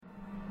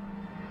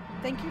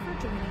Thank you for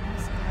joining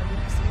us in our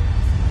book series,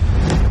 The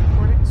Most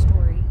Important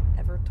Story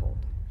Ever Told.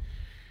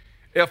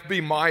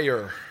 F.B.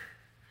 Meyer,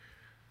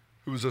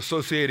 who was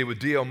associated with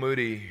D.L.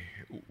 Moody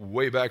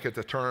way back at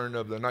the turn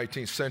of the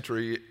 19th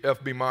century,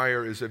 F.B.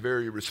 Meyer is a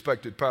very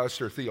respected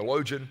pastor,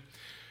 theologian.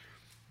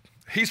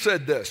 He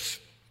said this.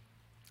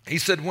 He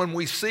said, when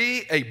we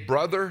see a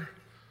brother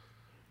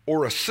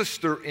or a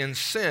sister in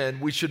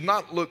sin, we should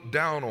not look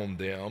down on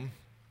them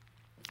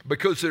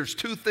because there's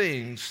two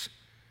things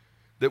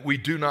that we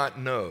do not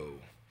know.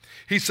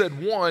 He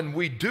said, one,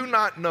 we do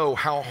not know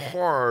how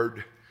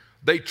hard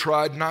they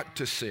tried not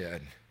to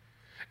sin.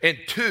 And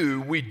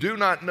two, we do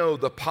not know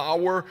the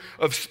power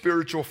of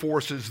spiritual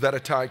forces that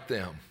attack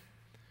them.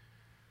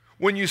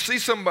 When you see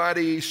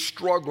somebody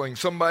struggling,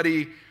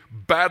 somebody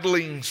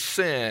battling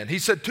sin, he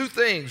said two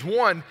things.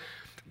 One,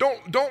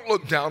 don't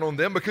look down on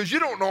them because you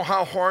don't know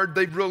how hard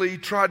they've really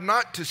tried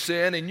not to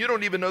sin, and you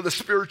don't even know the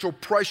spiritual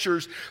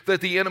pressures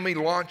that the enemy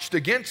launched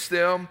against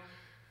them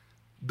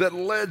that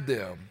led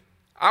them.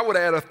 I would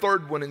add a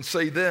third one and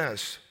say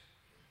this.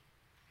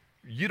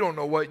 You don't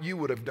know what you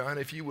would have done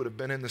if you would have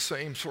been in the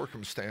same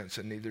circumstance,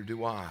 and neither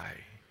do I.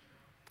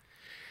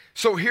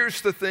 So here's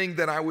the thing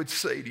that I would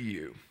say to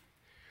you.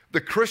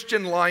 The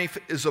Christian life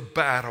is a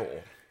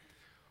battle.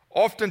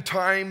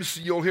 Oftentimes,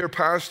 you'll hear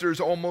pastors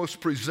almost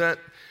present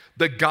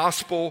the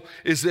gospel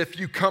as if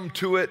you come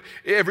to it,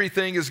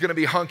 everything is going to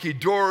be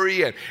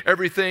hunky-dory and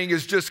everything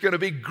is just going to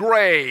be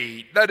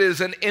great. That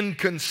is an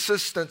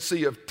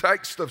inconsistency of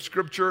text of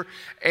Scripture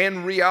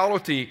and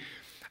reality.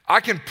 I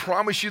can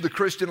promise you the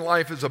Christian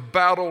life is a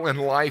battle and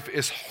life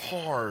is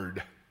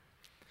hard.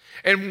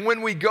 And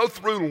when we go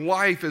through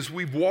life as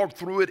we've walked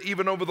through it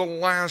even over the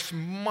last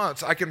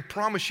months, I can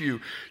promise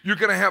you, you're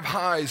going to have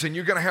highs and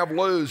you're going to have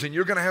lows and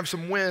you're going to have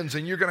some wins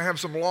and you're going to have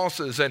some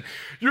losses and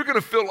you're going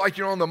to feel like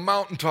you're on the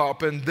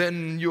mountaintop and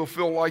then you'll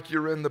feel like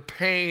you're in the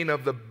pain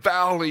of the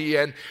valley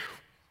and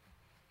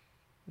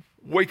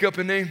wake up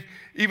and then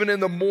even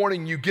in the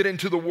morning you get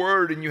into the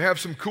Word and you have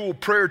some cool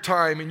prayer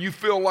time and you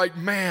feel like,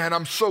 man,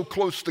 I'm so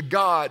close to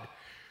God.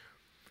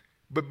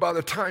 But by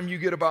the time you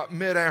get about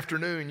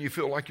mid-afternoon, you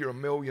feel like you're a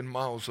million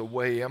miles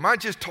away. Am I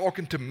just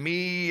talking to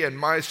me and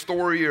my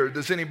story, or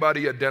does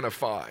anybody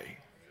identify?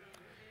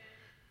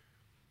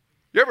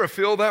 You ever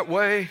feel that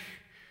way?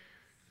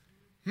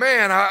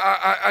 Man,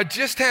 I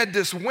just had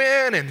this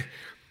win, and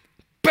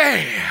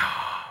bam!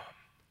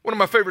 One of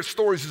my favorite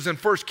stories is in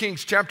 1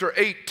 Kings chapter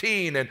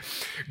 18, and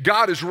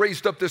God has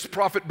raised up this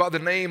prophet by the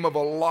name of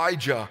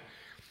Elijah.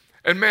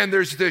 And man,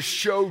 there's this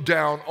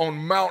showdown on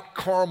Mount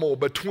Carmel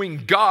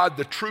between God,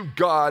 the true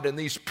God, and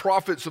these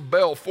prophets of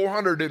Baal.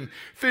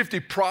 450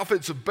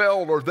 prophets of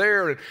Baal are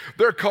there, and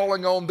they're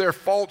calling on their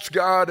false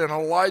god, and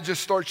Elijah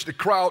starts to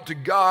cry out to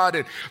God,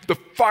 and the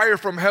fire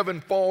from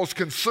heaven falls,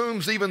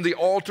 consumes even the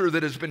altar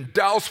that has been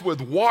doused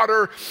with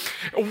water.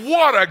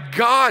 What a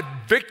God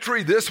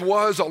victory this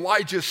was.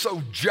 Elijah's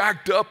so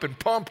jacked up and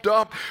pumped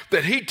up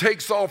that he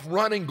takes off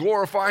running,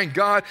 glorifying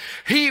God.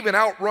 He even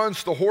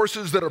outruns the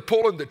horses that are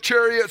pulling the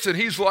chariots, and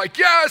he's like,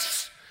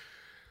 yes!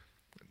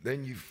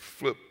 Then you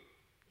flip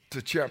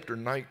to chapter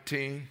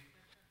 19,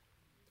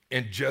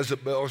 and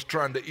Jezebel's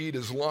trying to eat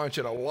his lunch,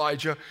 and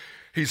Elijah,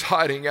 he's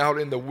hiding out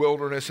in the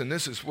wilderness, and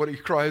this is what he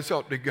cries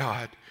out to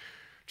God.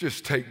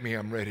 Just take me,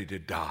 I'm ready to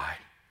die.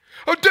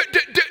 Oh,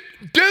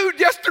 dude,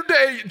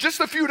 yesterday, just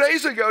a few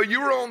days ago,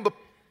 you were on the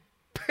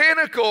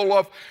pinnacle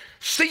of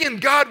seeing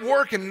God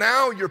work, and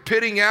now you're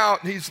pitting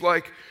out, and he's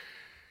like,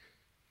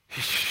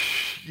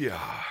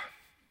 yeah.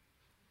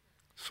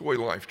 That's the way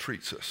life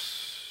treats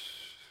us.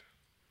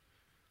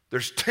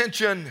 There's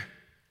tension,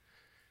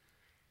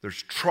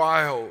 there's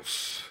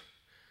trials,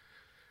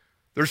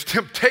 there's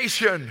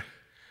temptation,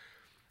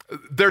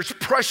 there's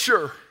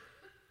pressure.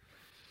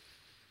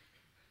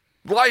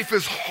 Life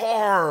is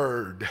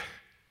hard.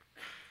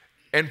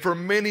 And for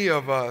many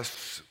of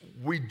us,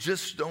 we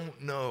just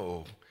don't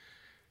know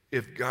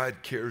if God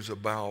cares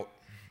about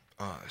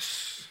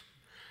us.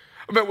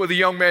 I met with a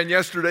young man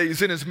yesterday.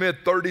 He's in his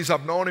mid-30s.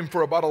 I've known him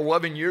for about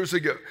 11 years.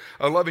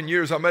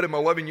 I met him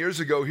 11 years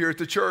ago here at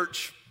the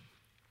church.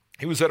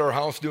 He was at our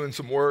house doing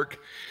some work.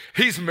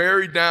 He's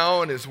married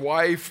now, and his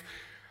wife,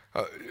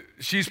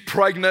 she's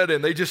pregnant,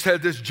 and they just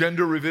had this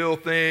gender reveal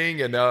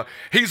thing, and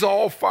he's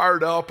all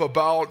fired up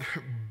about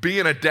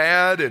being a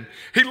dad. And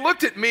he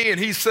looked at me, and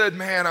he said,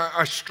 man,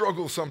 I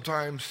struggle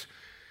sometimes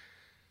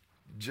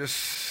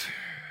just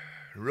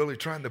really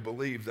trying to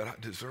believe that I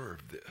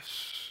deserve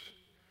this.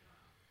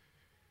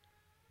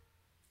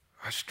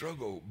 I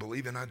struggle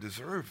believing I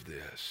deserve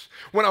this.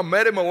 When I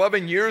met him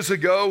 11 years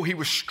ago, he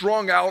was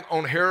strung out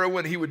on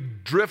heroin. He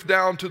would drift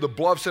down to the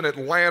bluffs in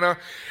Atlanta.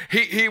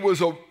 He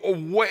was a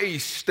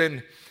waste.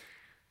 And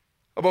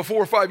about 4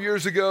 or 5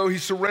 years ago, he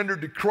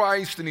surrendered to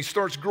Christ and he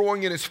starts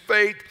growing in his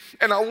faith.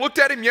 And I looked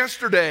at him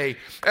yesterday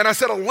and I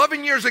said,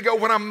 11 years ago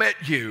when I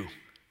met you,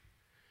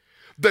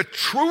 the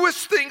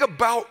truest thing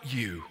about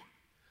you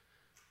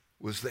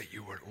was that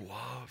you were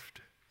loved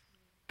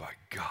by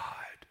God.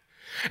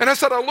 And I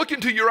said, I look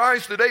into your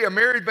eyes today, a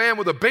married man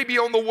with a baby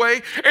on the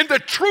way, and the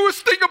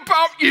truest thing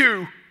about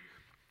you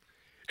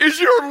is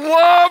you're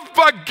loved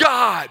by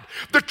God.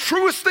 The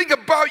truest thing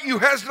about you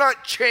has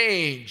not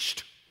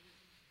changed.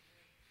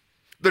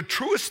 The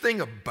truest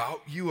thing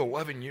about you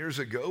 11 years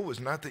ago was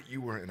not that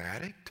you were an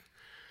addict.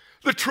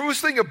 The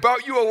truest thing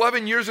about you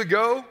 11 years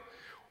ago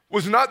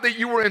was not that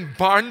you were in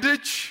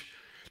bondage,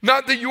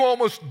 not that you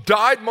almost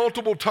died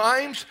multiple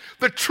times.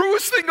 The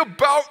truest thing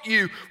about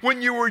you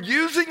when you were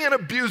using and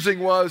abusing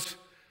was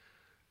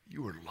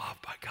you were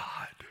loved by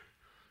God.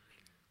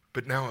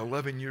 But now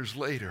 11 years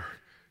later,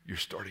 you're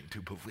starting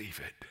to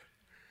believe it,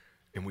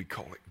 and we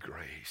call it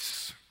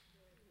grace.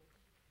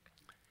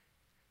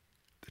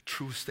 The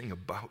truest thing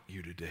about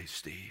you today,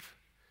 Steve,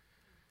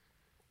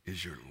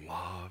 is you're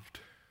loved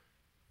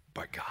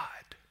by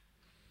God.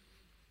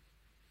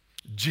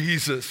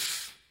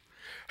 Jesus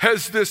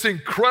has this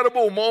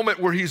incredible moment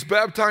where he's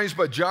baptized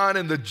by John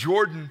in the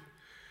Jordan.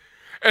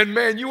 And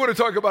man, you want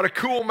to talk about a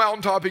cool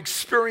mountaintop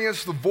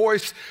experience. The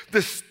voice,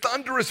 this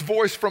thunderous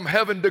voice from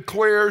heaven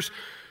declares,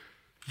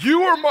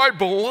 "You are my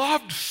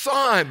beloved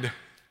son.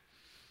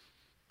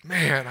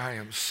 Man, I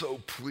am so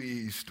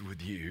pleased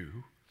with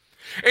you."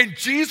 And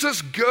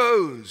Jesus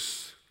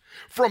goes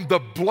from the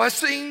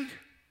blessing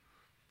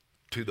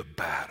to the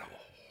battle.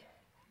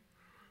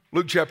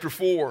 Luke chapter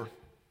 4,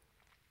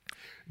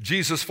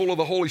 Jesus, full of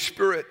the Holy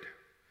Spirit,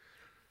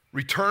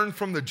 returned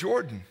from the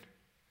Jordan.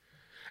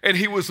 And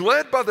he was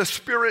led by the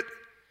Spirit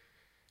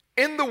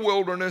in the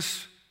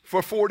wilderness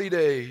for 40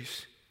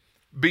 days,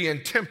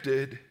 being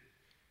tempted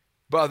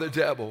by the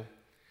devil.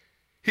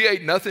 He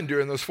ate nothing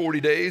during those 40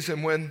 days,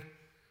 and when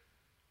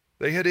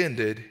they had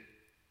ended,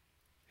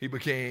 he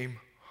became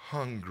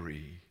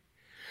hungry.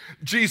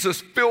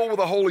 Jesus, filled with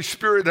the Holy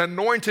Spirit,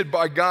 anointed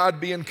by God,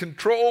 being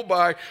controlled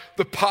by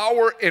the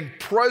power and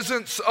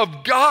presence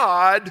of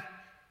God,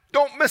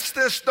 don't miss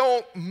this,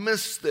 don't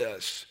miss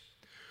this,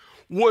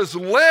 was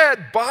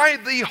led by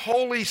the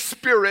Holy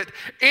Spirit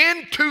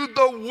into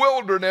the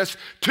wilderness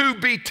to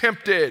be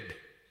tempted.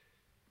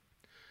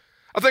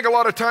 I think a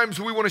lot of times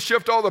we want to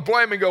shift all the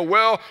blame and go,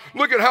 well,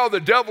 look at how the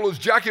devil is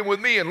jacking with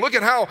me, and look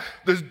at how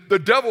the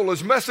devil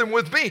is messing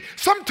with me.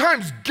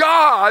 Sometimes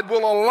God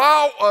will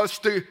allow us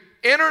to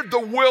enter the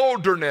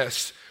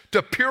wilderness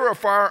to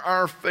purify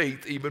our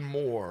faith even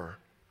more.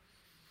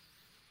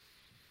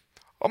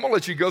 I'm going to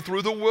let you go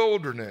through the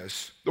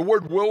wilderness. The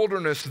word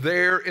wilderness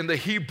there in the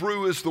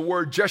Hebrew is the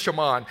word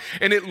Jeshimon,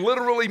 and it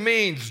literally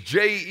means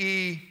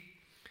Jeshimon,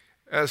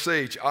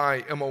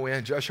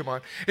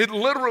 Jeshimon. It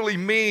literally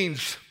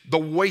means the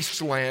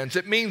wastelands.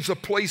 It means a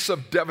place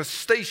of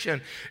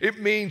devastation. It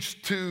means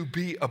to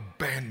be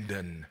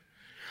abandoned.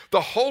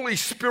 The Holy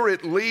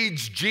Spirit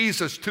leads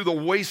Jesus to the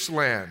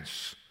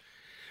wastelands,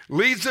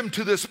 leads him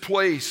to this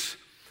place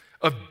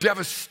of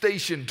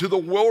devastation, to the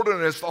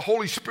wilderness. The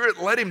Holy Spirit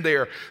led him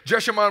there.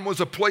 Jeshimon was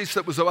a place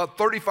that was about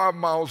 35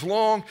 miles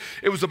long.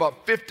 It was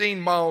about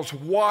 15 miles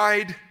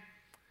wide.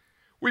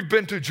 We've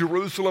been to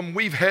Jerusalem.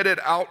 We've headed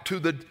out to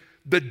the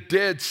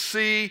Dead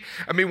Sea.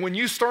 I mean, when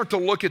you start to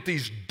look at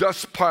these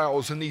dust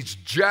piles and these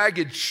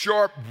jagged,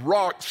 sharp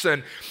rocks,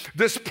 and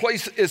this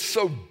place is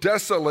so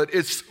desolate,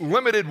 it's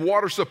limited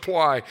water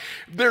supply.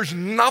 There's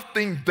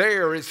nothing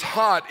there. It's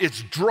hot,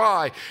 it's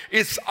dry,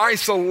 it's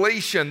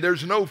isolation.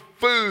 There's no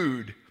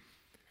food.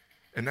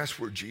 And that's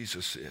where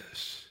Jesus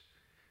is.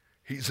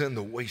 He's in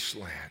the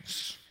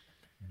wastelands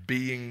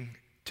being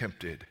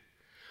tempted.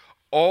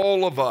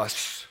 All of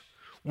us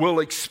will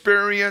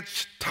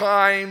experience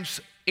times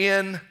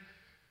in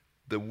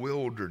the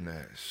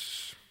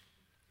wilderness.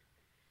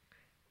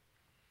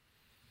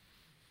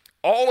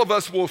 All of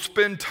us will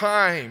spend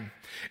time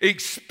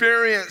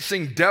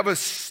experiencing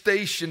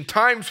devastation,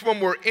 times when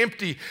we're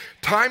empty,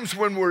 times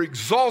when we're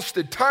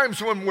exhausted,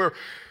 times when we're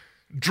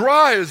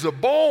dry as a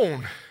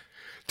bone,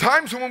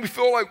 times when we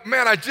feel like,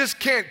 man, I just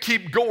can't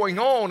keep going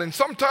on. And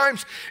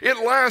sometimes it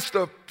lasts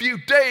a few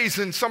days,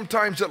 and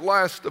sometimes it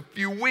lasts a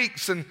few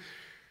weeks, and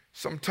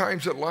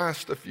sometimes it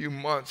lasts a few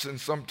months, and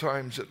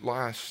sometimes it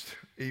lasts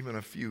even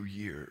a few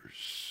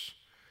years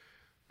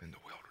in the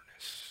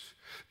wilderness.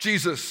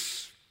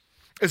 Jesus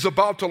is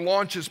about to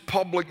launch his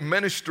public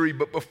ministry,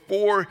 but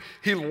before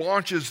he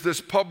launches this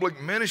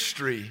public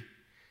ministry,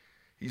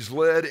 he's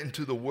led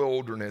into the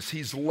wilderness.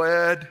 He's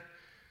led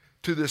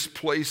to this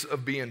place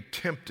of being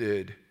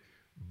tempted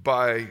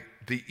by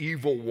the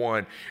evil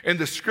one. And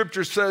the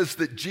scripture says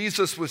that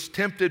Jesus was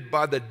tempted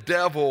by the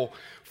devil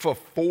for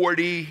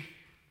 40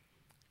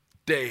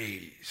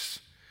 days.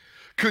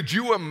 Could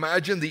you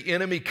imagine the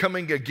enemy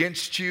coming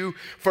against you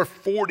for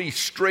 40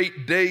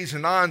 straight days,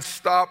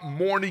 nonstop,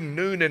 morning,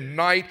 noon, and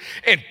night,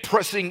 and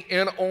pressing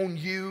in on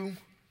you?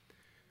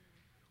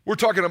 We're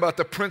talking about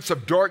the prince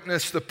of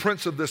darkness, the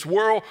prince of this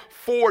world,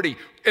 40.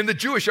 And the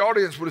Jewish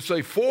audience would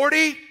say,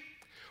 40?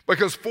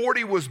 Because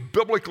 40 was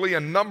biblically a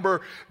number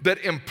that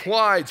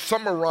implied,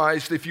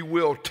 summarized, if you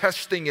will,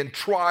 testing and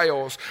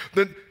trials.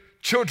 The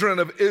children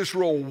of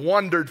Israel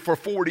wandered for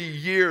 40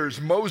 years.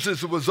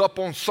 Moses was up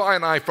on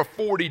Sinai for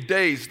 40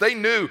 days. They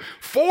knew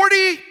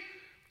 40?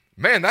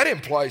 Man, that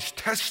implies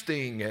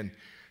testing and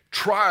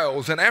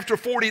trials. And after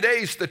 40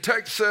 days, the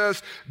text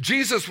says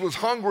Jesus was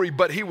hungry,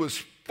 but he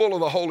was full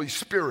of the Holy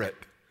Spirit.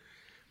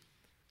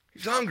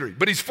 He's hungry,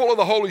 but he's full of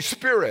the Holy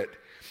Spirit.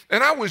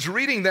 And I was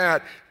reading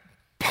that,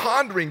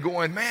 pondering,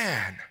 going,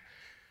 man,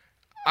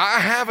 I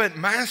haven't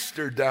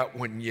mastered that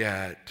one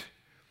yet.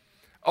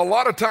 A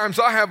lot of times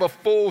I have a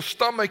full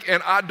stomach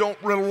and I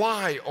don't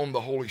rely on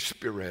the Holy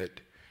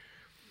Spirit.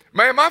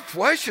 Man, my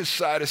flesh is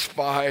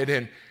satisfied.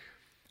 And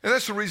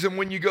that's the reason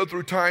when you go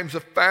through times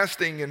of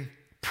fasting and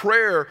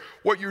prayer,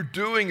 what you're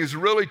doing is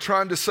really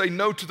trying to say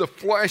no to the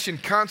flesh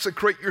and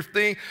consecrate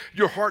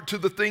your heart to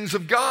the things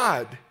of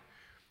God.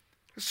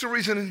 That's the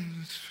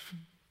reason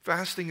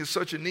fasting is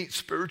such a neat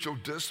spiritual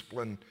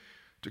discipline,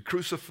 to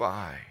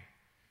crucify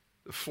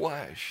the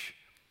flesh.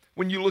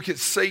 When you look at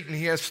Satan,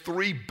 he has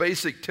three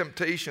basic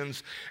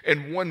temptations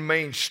and one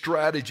main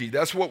strategy.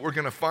 That's what we're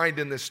going to find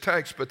in this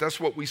text, but that's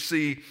what we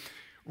see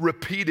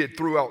repeated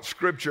throughout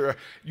Scripture.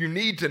 You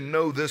need to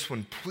know this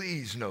one.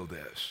 Please know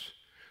this.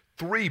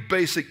 Three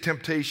basic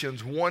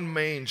temptations, one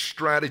main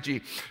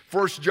strategy.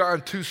 1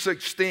 John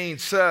 2:16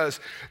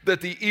 says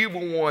that the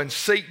evil one,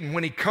 Satan,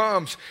 when he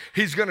comes,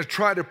 he's going to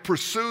try to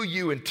pursue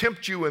you and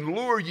tempt you and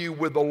lure you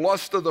with the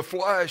lust of the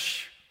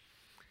flesh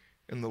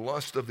and the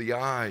lust of the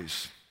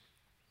eyes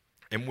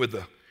and with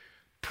the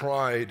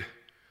pride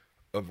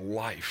of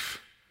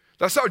life.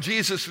 That's how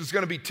Jesus is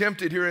going to be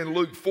tempted here in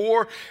Luke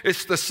 4.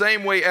 It's the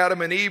same way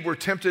Adam and Eve were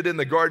tempted in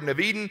the Garden of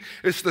Eden.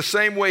 It's the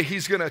same way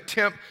he's going to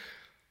tempt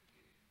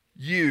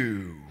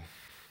you.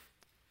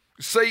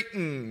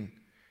 Satan,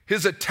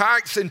 his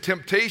attacks and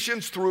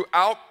temptations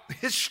throughout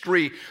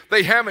history,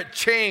 they haven't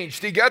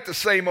changed. He got the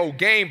same old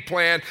game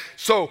plan.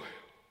 So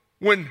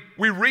when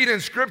we read in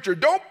Scripture,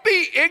 don't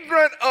be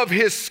ignorant of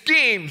his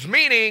schemes,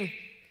 meaning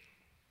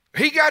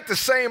he got the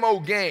same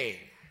old game.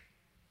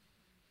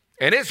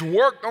 And it's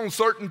worked on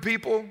certain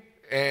people,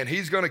 and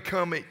he's going to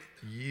come at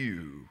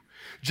you.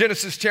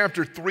 Genesis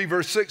chapter 3,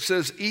 verse 6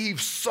 says, Eve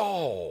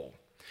saw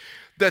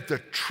that the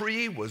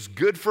tree was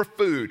good for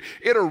food.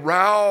 It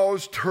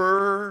aroused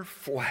her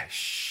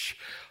flesh.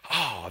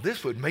 Oh,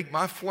 this would make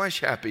my flesh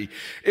happy.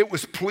 It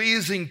was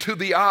pleasing to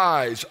the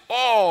eyes.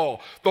 Oh,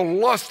 the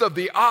lust of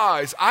the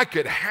eyes. I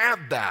could have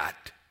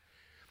that.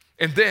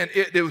 And then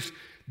it was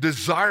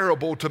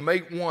desirable to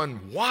make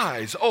one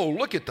wise. Oh,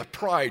 look at the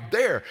pride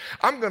there.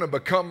 I'm going to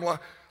become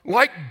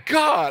like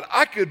God.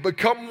 I could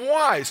become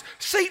wise.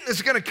 Satan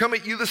is going to come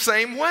at you the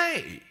same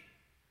way.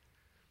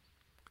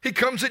 He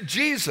comes at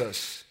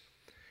Jesus.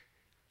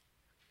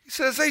 He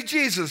says, hey,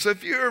 Jesus,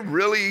 if you're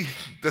really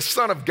the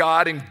Son of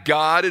God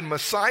and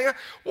Messiah,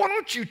 why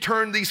don't you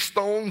turn these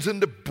stones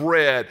into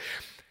bread?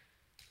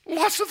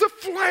 Lust of the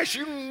flesh.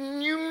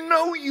 You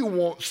know you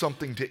want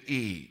something to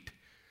eat.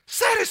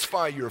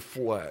 Satisfy your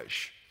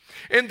flesh.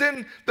 And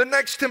then the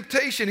next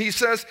temptation, he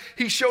says,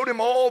 he showed him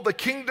all the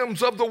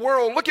kingdoms of the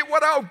world. Look at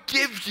what I'll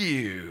give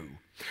you.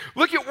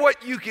 Look at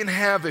what you can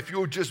have if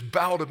you'll just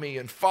bow to me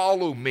and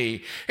follow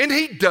me. And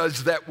he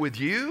does that with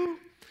you.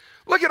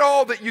 Look at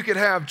all that you could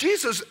have.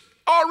 Jesus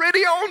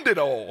already owned it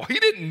all. He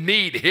didn't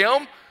need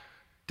him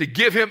to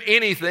give him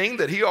anything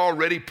that he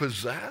already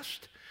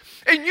possessed.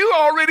 And you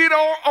already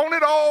own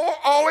it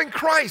all in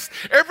Christ.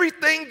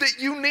 Everything that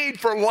you need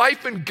for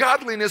life and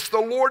godliness, the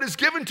Lord has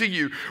given to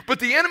you.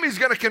 But the enemy's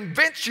going to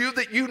convince you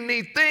that you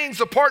need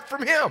things apart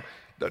from him.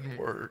 Doesn't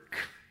work.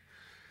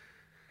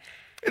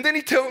 And then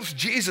he tells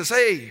Jesus,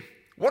 hey,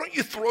 why don't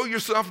you throw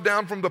yourself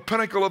down from the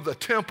pinnacle of the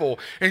temple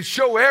and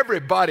show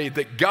everybody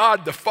that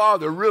God the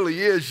Father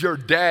really is your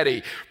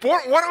daddy?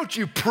 Why don't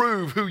you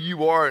prove who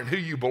you are and who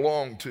you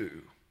belong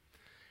to?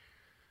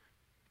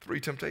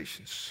 Three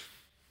temptations.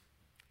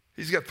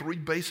 He's got three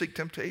basic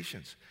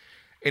temptations,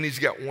 and he's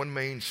got one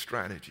main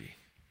strategy.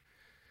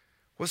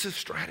 What's his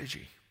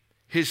strategy?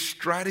 His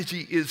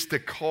strategy is to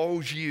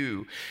cause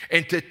you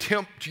and to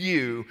tempt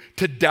you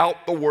to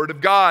doubt the Word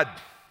of God.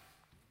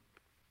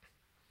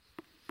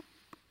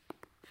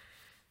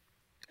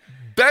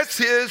 That's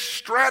his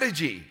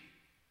strategy.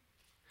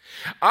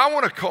 I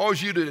want to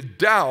cause you to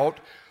doubt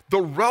the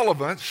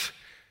relevance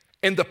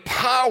and the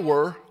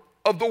power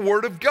of the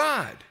Word of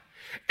God.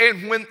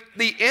 And when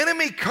the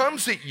enemy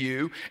comes at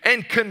you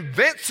and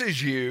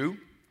convinces you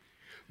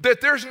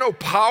that there's no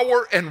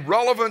power and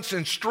relevance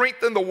and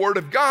strength in the Word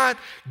of God,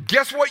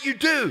 guess what you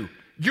do?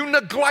 You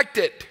neglect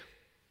it.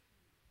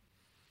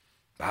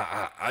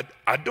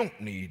 I don't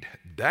need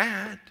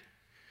that.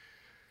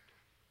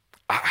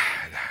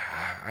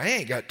 I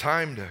ain't got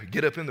time to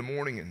get up in the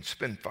morning and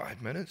spend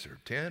 5 minutes or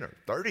 10 or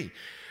 30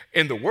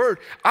 in the Word.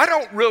 I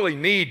don't really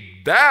need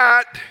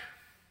that.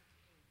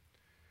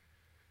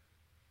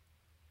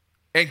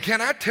 And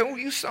can I tell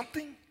you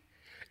something?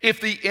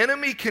 If the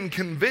enemy can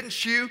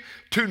convince you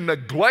to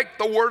neglect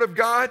the Word of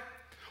God,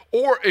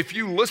 or if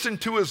you listen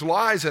to his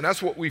lies, and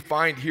that's what we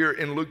find here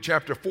in Luke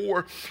chapter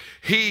 4,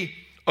 he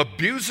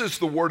abuses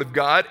the Word of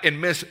God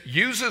and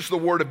misuses the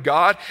Word of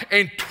God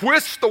and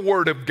twists the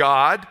Word of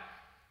God.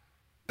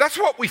 That's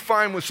what we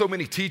find with so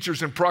many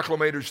teachers and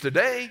proclamators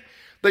today.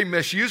 They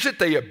misuse it,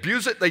 they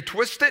abuse it, they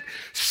twist it.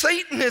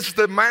 Satan is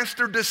the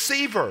master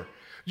deceiver.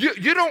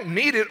 You don't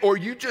need it, or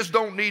you just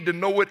don't need to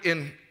know it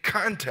in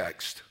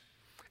context.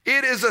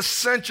 It is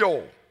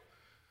essential.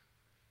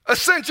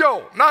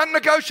 Essential,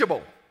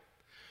 non-negotiable.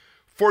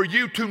 for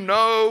you to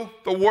know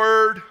the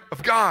Word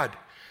of God,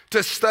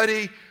 to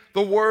study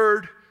the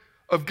Word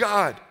of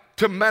God,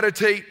 to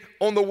meditate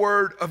on the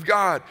Word of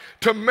God,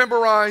 to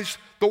memorize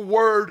the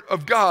Word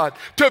of God,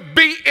 to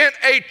be in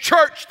a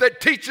church that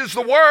teaches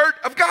the Word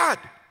of God.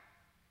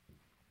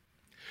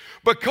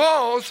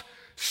 Because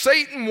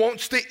Satan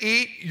wants to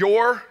eat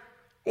your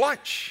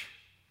lunch.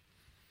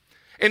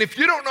 And if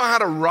you don't know how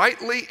to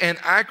rightly and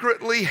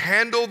accurately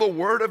handle the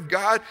Word of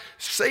God,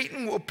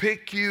 Satan will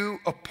pick you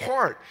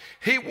apart.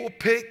 He will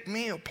pick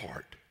me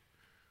apart.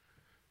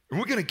 And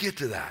we're going to get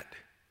to that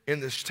in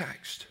this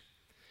text.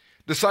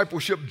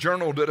 Discipleship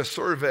Journal did a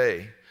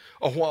survey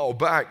a while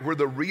back where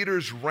the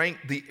readers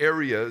ranked the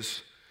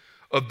areas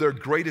of their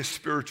greatest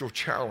spiritual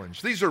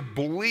challenge. These are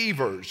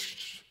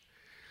believers.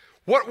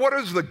 What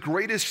is the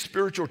greatest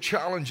spiritual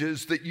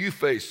challenges that you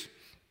face?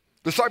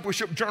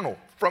 Discipleship Journal,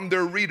 from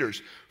their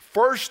readers.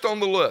 First on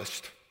the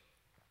list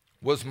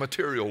was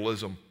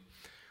materialism,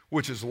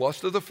 which is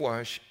lust of the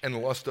flesh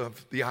and lust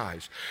of the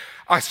eyes.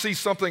 I see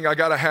something, I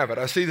gotta have it.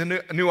 I see the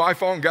new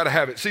iPhone, gotta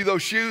have it. See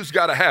those shoes,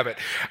 gotta have it.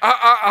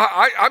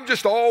 I'm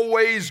just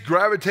always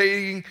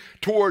gravitating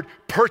toward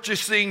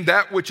purchasing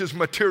that which is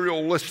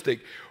materialistic.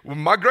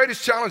 My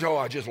greatest challenge,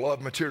 I just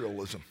love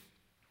materialism.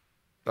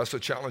 That's a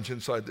challenge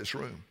inside this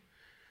room.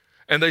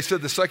 And they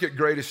said the second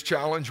greatest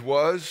challenge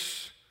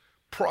was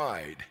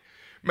pride.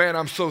 Man,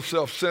 I'm so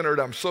self-centered.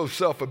 I'm so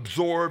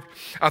self-absorbed.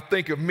 I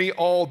think of me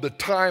all the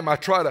time. I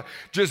try to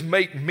just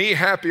make me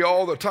happy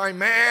all the time.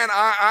 Man,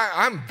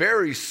 I'm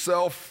very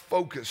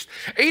self-focused.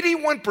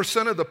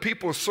 81% of the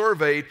people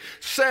surveyed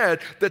said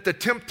that the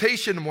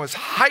temptation was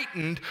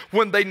heightened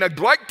when they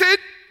neglected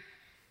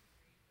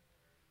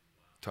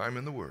time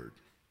in the Word.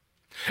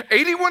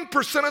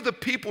 81% of the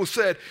people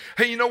said,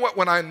 hey, you know what?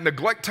 When I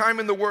neglect time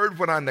in the Word,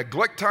 when I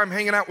neglect time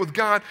hanging out with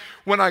God,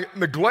 when I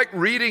neglect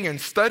reading and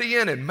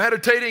studying and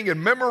meditating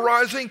and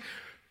memorizing,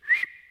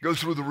 goes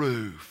through the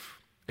roof.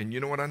 And you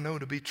know what I know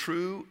to be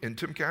true in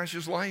Tim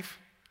Cash's life?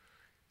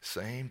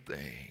 Same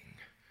thing.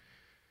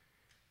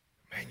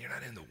 Man, you're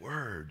not in the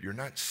Word. You're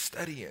not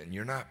studying.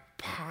 You're not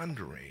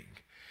pondering.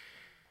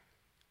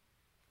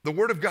 The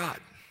Word of God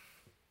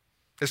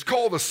is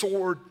called the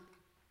sword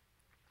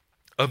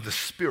of the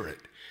Spirit.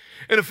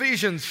 In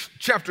Ephesians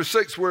chapter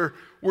 6, we're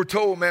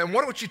told, man,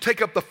 why don't you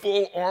take up the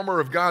full armor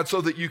of God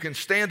so that you can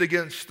stand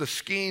against the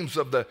schemes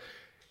of the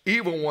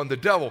evil one, the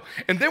devil.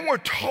 And then we're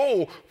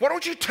told, why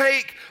don't you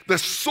take the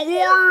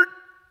sword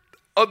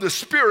of the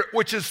Spirit,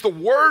 which is the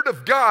Word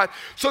of God,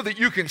 so that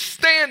you can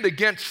stand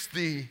against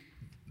the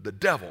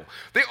devil.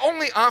 The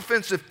only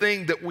offensive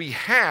thing that we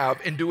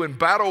have in doing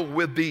battle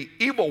with the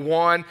evil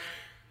one,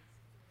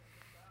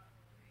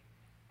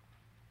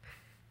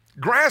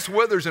 grass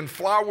withers and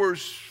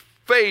flowers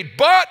fade,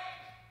 but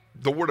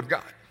the Word of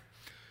God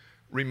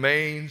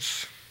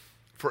remains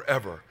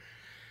forever.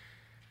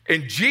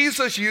 And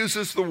Jesus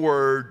uses the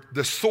word,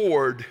 the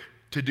sword,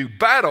 to do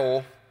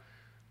battle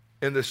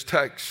in this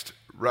text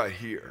right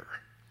here.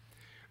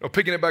 Now,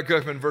 picking it back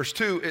up in verse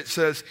 2, it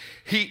says,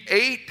 he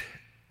ate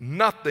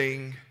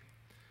nothing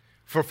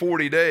for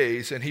 40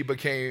 days and he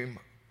became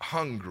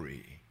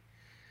hungry.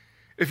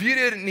 If you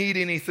didn't eat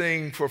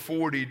anything for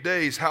 40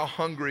 days, how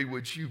hungry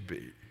would you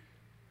be?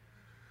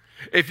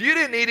 If you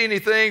didn't eat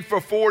anything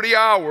for 40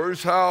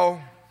 hours,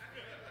 how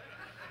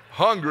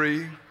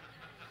hungry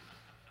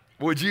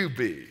would you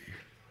be?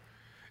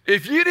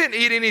 If you didn't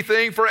eat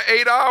anything for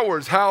 8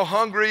 hours, how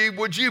hungry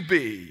would you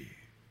be?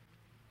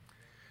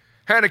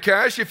 Hannah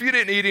Cash, if you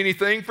didn't eat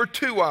anything for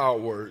 2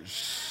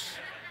 hours.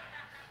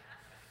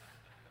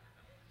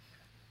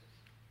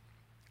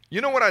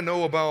 You know what I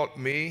know about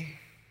me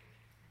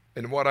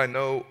and what I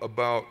know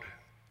about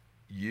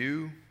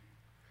you?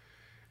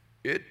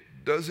 It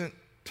doesn't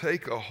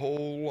take a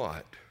whole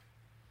lot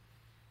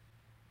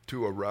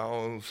to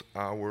arouse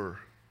our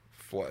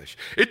flesh.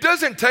 It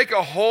doesn't take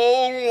a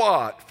whole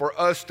lot for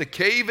us to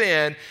cave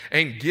in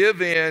and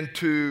give in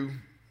to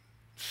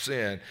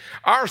sin.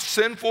 Our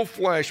sinful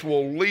flesh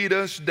will lead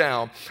us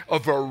down a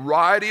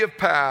variety of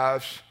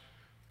paths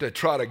to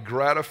try to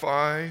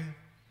gratify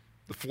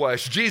the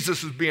flesh.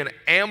 Jesus is being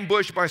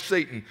ambushed by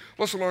Satan.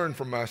 Let's learn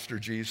from Master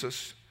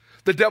Jesus.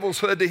 The devil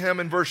said to him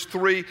in verse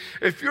 3,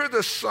 if you're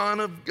the Son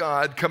of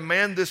God,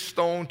 command this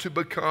stone to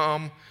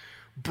become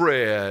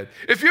bread.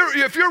 If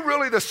you're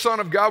really the Son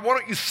of God, why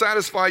don't you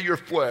satisfy your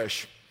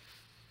flesh?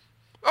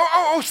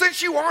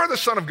 Since you are the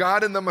Son of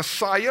God and the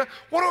Messiah,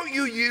 why don't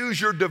you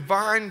use your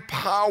divine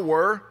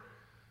power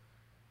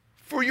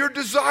for your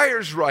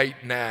desires right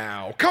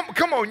now?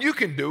 Come on, you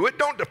can do it.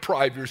 Don't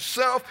deprive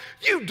yourself.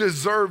 You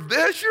deserve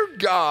this. You're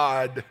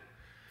God.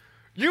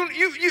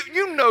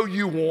 You know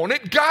you want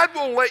it. God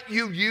will let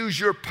you use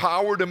your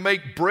power to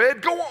make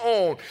bread. Go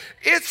on.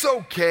 It's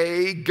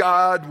okay.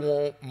 God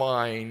won't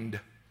mind.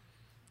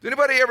 Did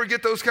anybody ever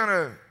get those kind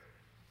of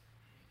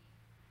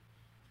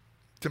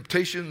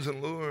temptations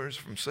and lures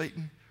from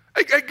Satan?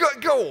 Hey,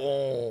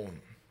 go on.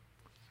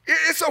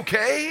 It's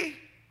okay.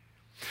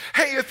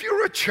 Hey, if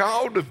you're a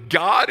child of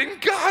God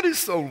and God is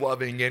so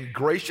loving and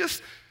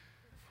gracious,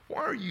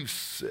 why are you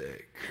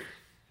sick?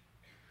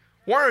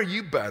 Why are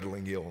you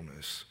battling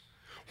illness?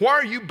 Why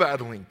are you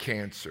battling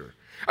cancer?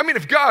 I mean,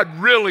 if God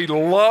really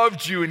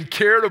loved you and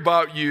cared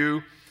about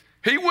you,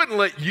 He wouldn't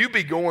let you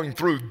be going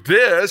through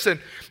this. And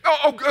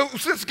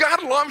since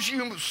God loves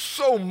you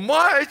so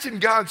much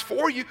and God's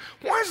for you,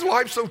 why is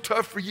life so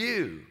tough for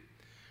you?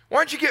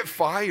 Why'd you get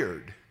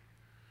fired?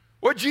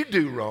 What'd you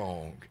do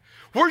wrong?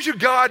 Where's your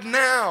God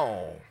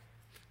now?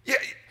 Yeah,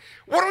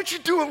 why don't you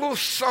do a little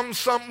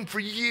something for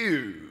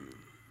you?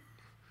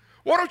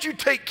 Why don't you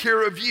take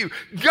care of you?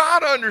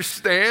 God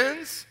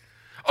understands.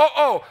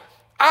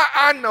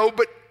 I know,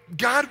 but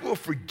God will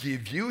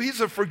forgive you.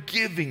 He's a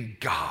forgiving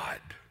God.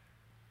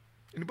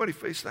 Anybody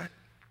face that?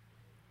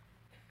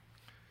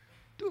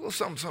 Do a little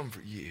something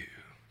for you.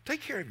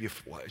 Take care of your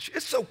flesh.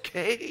 It's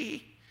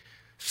okay.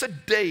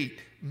 Sedate,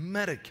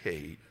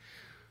 medicate,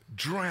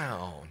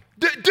 drown.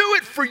 Do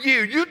it for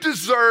you. You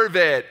deserve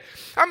it.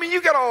 I mean,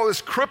 you got all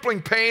this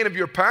crippling pain of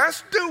your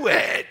past. Do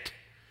it.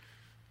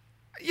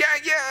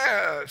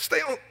 Yeah.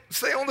 Stay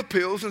on the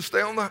pills and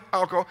stay on the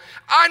alcohol.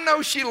 I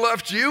know she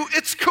left you.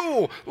 It's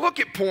cool. Look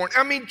at porn.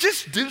 I mean,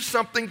 just do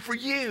something for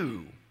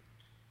you.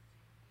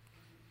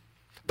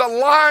 The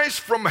lies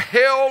from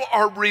hell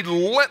are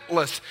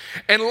relentless.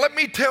 And let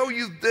me tell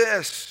you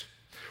this.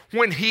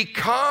 When he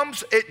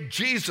comes at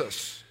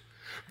Jesus,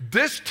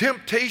 this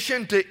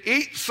temptation to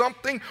eat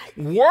something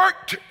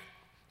worked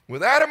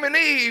with Adam and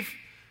Eve.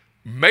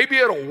 Maybe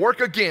it'll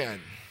work again.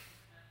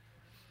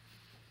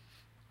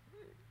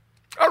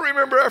 I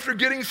remember after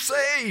getting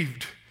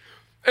saved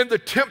and the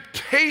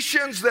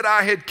temptations that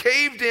I had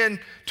caved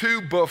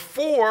into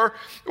before,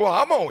 well,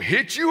 I'm going to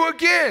hit you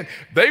again.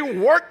 They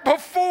worked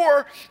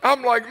before.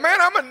 I'm like, man,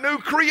 I'm a new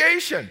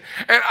creation.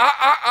 And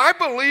I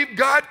believe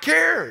God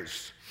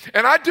cares.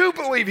 And I do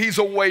believe he's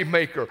a way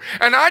maker.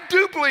 And I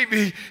do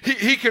believe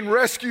he can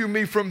rescue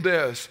me from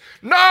this.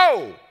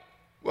 No!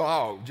 Well,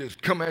 I'll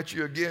just come at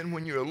you again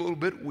when you're a little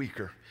bit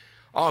weaker.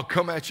 I'll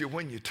come at you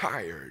when you're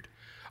tired.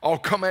 I'll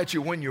come at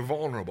you when you're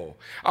vulnerable.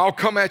 I'll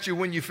come at you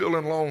when you're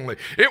feeling lonely.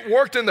 It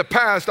worked in the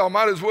past. I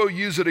might as well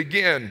use it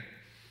again.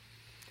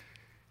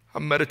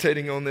 I'm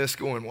meditating on this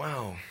going,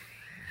 wow,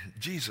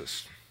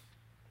 Jesus,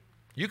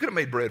 you could have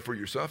made bread for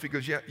yourself. He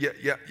goes, yeah,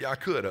 I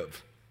could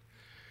have.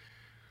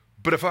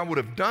 But if I would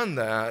have done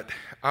that,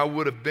 I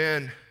would have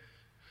been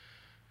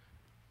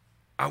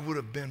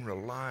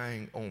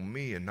relying on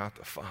me and not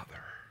the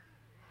Father.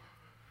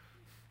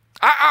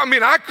 I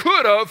mean, I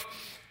could have,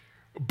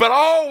 but I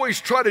always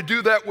try to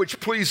do that which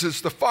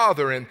pleases the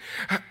Father. And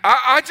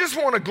I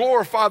just want to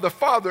glorify the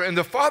Father. And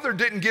the Father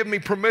didn't give me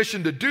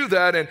permission to do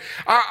that. And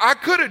I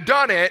could have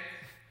done it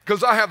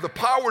because I have the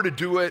power to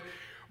do it,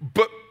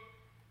 but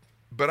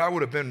I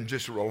would have been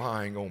just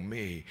relying on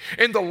me.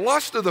 And the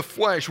lust of the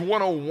flesh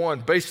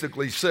 101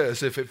 basically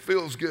says, if it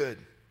feels good,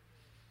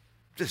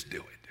 just do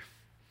it.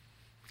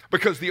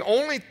 Because the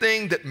only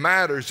thing that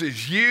matters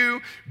is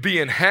you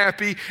being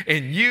happy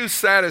and you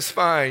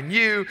satisfying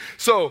you.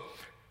 So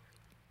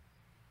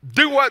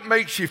do what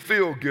makes you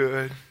feel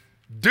good.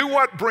 Do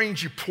what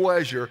brings you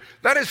pleasure.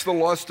 That is the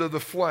lust of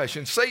the flesh.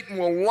 And Satan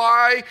will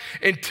lie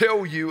and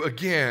tell you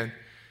again,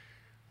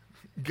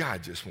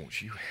 God just wants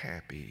you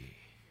happy.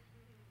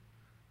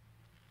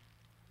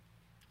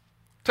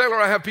 Taylor,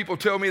 I have people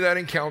tell me that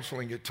in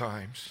counseling at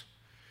times.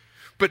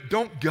 But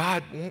don't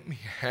God want me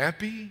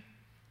happy?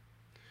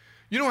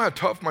 You know how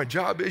tough my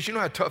job is? You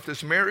know how tough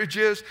this marriage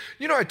is?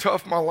 You know how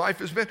tough my life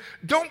has been?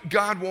 Don't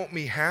God want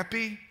me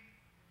happy?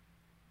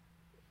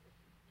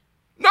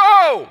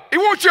 No! He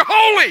wants you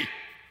holy!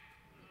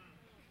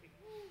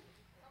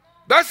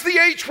 That's the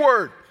H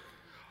word.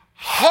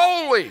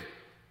 Holy.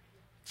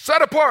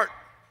 Set apart.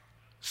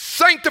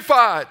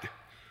 Sanctified.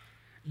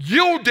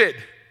 Yielded.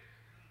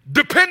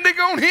 Depending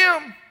on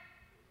him.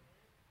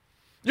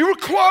 You were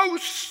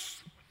close.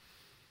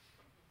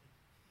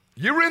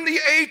 You were in the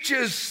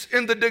H's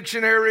in the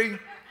dictionary.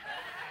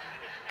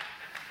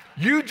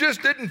 You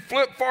just didn't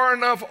flip far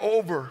enough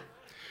over.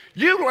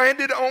 You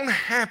landed on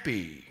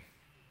happy.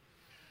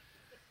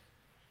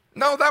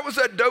 No, that was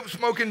that dope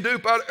smoking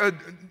dude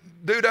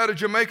out of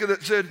Jamaica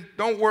that said,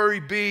 don't worry,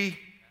 be.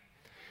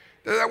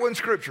 That wasn't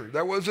scripture.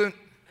 That wasn't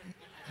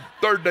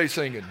third day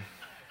singing.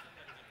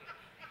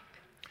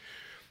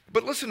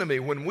 But listen to me,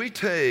 when we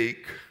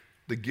take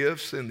the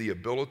gifts and the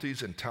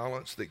abilities and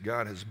talents that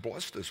God has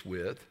blessed us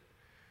with,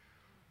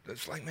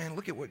 it's like, man,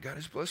 look at what God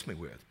has blessed me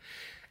with,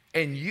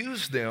 and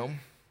use them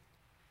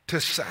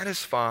to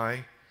satisfy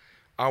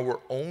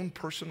our own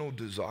personal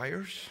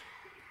desires,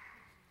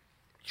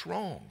 it's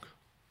wrong.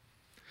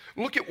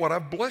 Look at what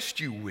I've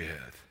blessed you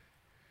with.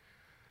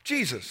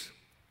 Jesus,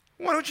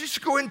 why don't you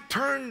just go and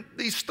turn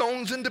these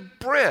stones into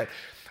bread?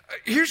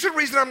 Here's the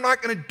reason I'm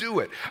not going to do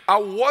it. I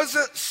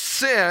wasn't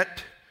sent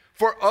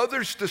for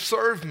others to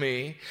serve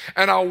me,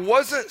 and I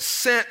wasn't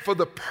sent for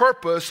the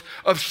purpose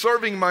of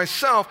serving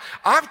myself.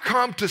 I've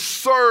come to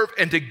serve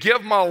and to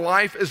give my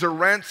life as a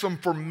ransom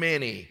for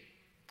many.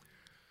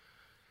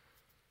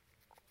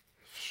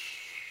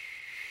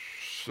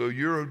 So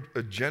your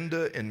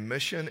agenda and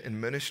mission and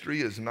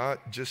ministry is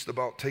not just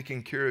about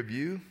taking care of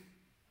you?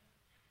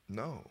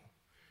 No.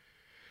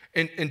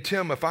 And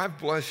Tim, if I've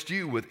blessed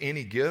you with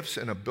any gifts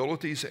and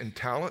abilities and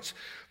talents,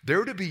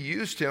 they're to be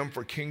used, Tim,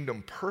 for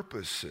kingdom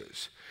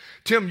purposes.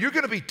 Tim, you're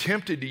going to be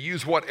tempted to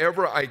use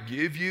whatever I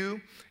give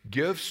you,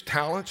 gifts,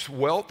 talents,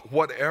 wealth,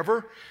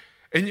 whatever,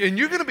 and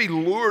you're going to be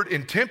lured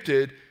and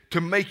tempted to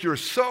make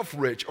yourself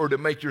rich or to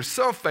make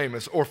yourself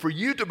famous or for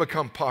you to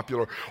become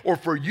popular or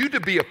for you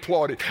to be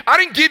applauded. I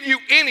didn't give you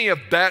any of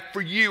that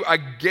for you. I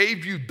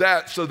gave you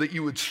that so that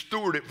you would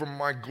steward it for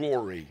my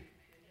glory.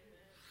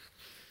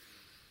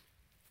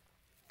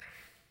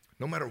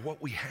 No matter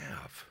what we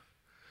have,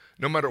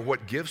 no matter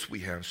what gifts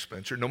we have,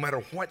 Spencer, no matter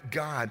what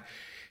God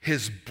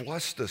has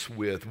blessed us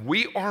with,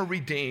 we are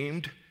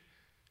redeemed.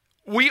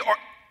 We are,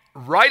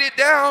 write it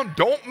down,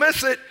 don't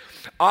miss it.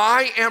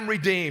 I am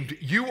redeemed.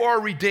 You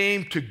are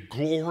redeemed to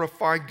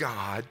glorify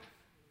God,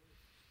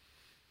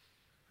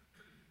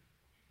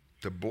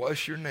 to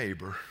bless your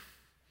neighbor,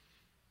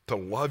 to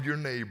love your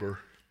neighbor,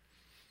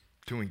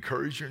 to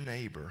encourage your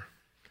neighbor,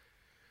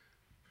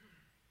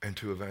 and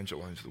to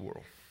evangelize the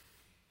world.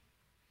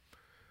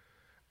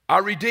 I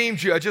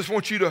redeemed you. I just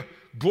want you to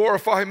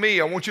glorify me.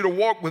 I want you to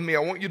walk with me. I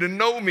want you to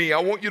know me. I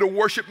want you to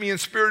worship me in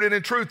spirit and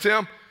in truth,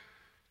 Tim.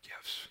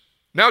 Yes.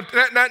 Now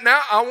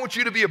I want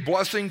you to be a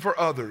blessing for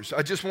others.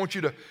 I just want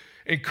you to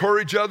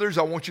encourage others.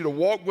 I want you to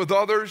walk with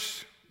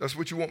others. That's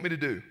what you want me to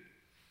do.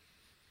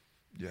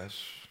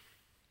 Yes.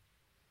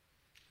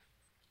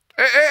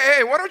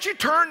 Hey, why don't you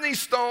turn these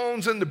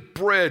stones into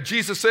bread?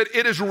 Jesus said,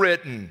 it is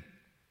written.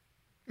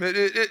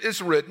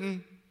 It's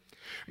written.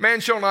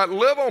 Man shall not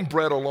live on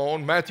bread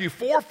alone. Matthew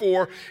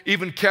 4:4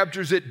 even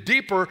captures it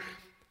deeper.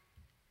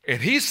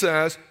 And he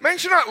says, man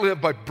shall not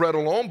live by bread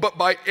alone, but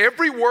by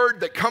every word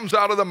that comes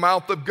out of the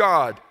mouth of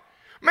God.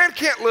 Man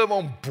can't live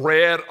on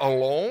bread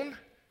alone.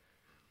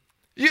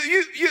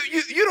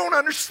 You don't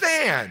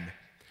understand.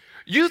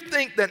 You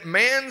think that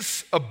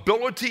man's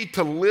ability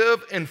to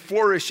live and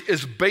flourish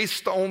is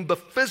based on the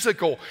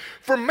physical.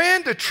 For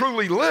man to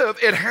truly live,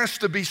 it has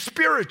to be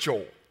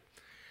spiritual.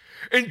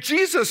 And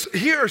Jesus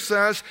here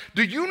says,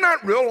 do you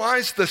not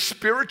realize the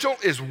spiritual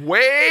is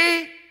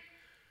way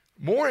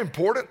more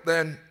important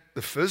than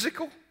the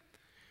physical?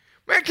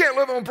 Man can't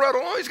live on bread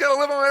alone. He's got to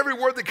live on every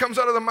word that comes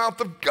out of the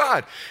mouth of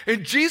God.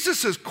 And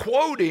Jesus is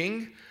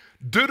quoting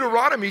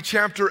Deuteronomy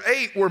chapter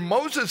 8, where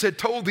Moses had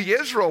told the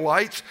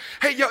Israelites,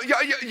 hey,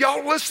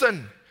 y'all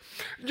listen.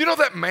 You know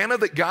that manna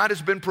that God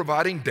has been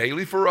providing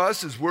daily for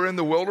us as we're in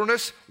the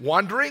wilderness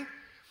wandering?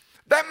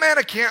 That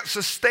manna can't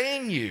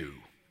sustain you.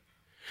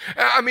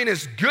 I mean,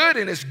 it's good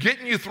and it's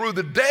getting you through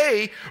the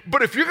day,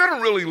 but if you're going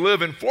to really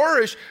live and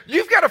flourish,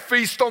 you've got to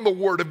feast on the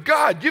Word of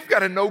God. You've got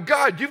to know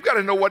God. You've got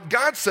to know what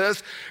God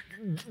says.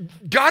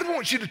 God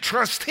wants you to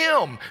trust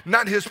Him,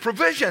 not His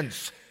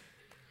provisions.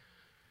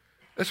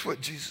 That's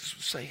what Jesus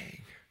was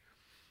saying.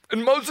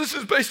 And Moses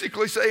is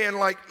basically saying,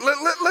 like,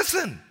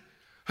 listen,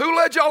 who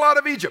led y'all out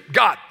of Egypt?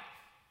 God.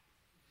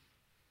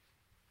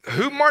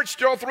 Who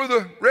marched y'all through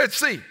the Red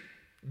Sea?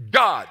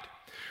 God.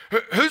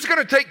 Who's going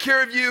to take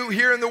care of you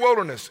here in the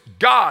wilderness?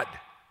 God.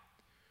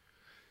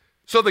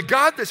 So the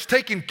God that's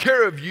taking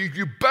care of you,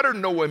 you better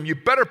know Him, you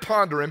better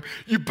ponder Him,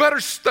 you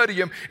better study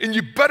Him, and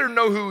you better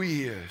know who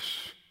He is.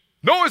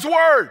 Know His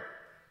Word.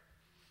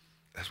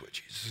 That's what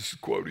Jesus is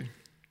quoting.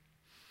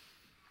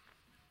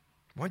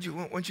 Why'd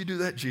you do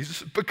that,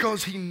 Jesus?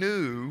 Because He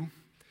knew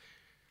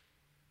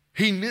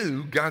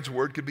God's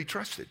Word could be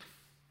trusted.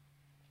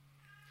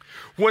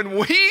 When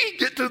we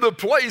get to the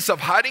place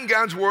of hiding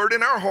God's Word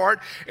in our heart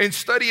and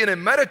studying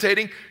and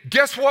meditating,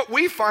 guess what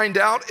we find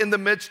out in the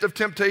midst of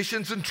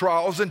temptations and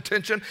trials and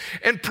tension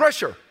and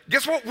pressure?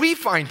 Guess what we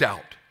find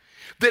out?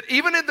 That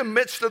even in the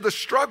midst of the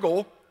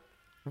struggle,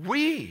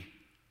 we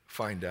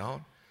find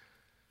out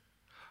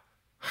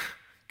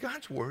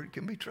God's Word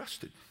can be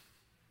trusted.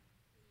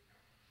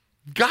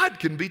 God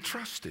can be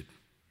trusted.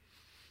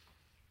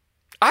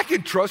 I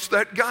can trust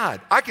that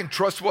God. I can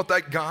trust what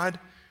that God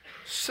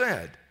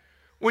said.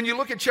 When you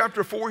look at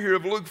chapter 4 here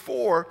of Luke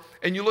 4,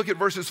 and you look at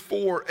verses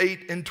 4,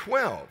 8, and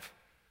 12,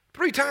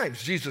 3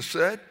 times Jesus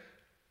said,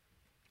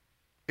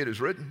 it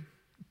is written.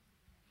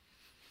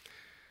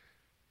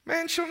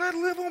 Man shall not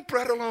live on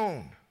bread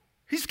alone.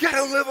 He's got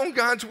to live on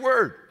God's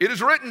Word. It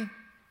is written.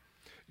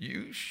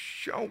 You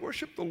shall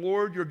worship the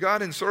Lord your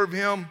God and serve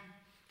Him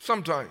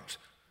sometimes.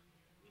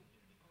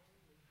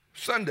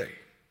 Sunday.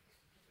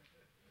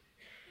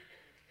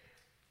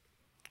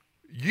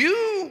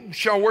 You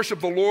shall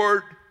worship the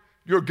Lord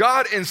your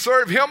God and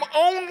serve Him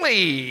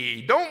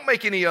only. Don't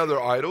make any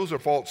other idols or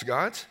false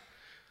gods.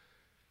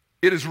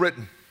 It is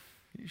written,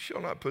 you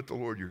shall not put the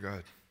Lord your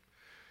God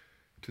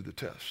to the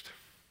test.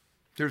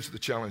 Here's the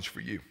challenge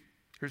for you.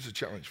 Here's the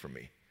challenge for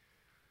me,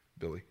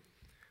 Billy.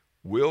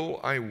 Will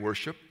I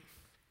worship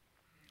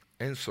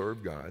and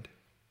serve God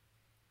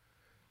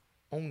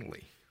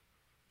only?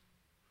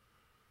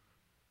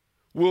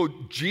 Will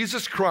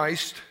Jesus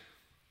Christ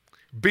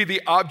be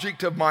the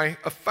object of my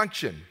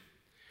affection?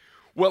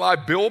 Will I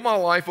build my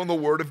life on the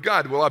Word of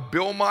God? Will I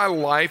build my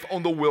life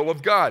on the will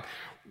of God?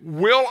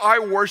 Will I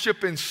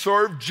worship and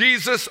serve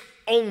Jesus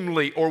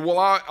only, or will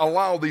I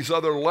allow these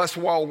other less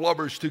wild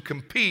lovers to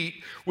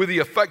compete with the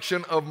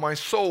affection of my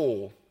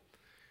soul?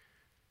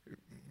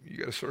 You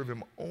got to serve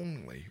him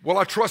only. Will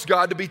I trust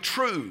God to be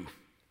true?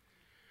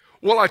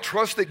 Will I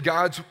trust that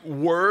God's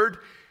word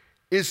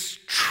is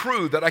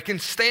true, that I can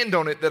stand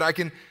on it, that I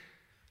can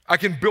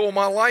build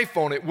my life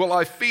on it? Will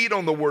I feed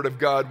on the word of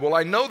God? Will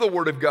I know the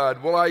word of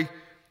God? Will I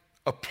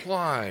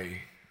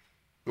apply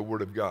the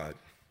word of God?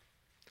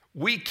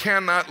 We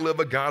cannot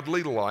live a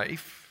godly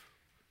life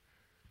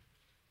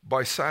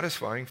by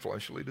satisfying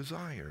fleshly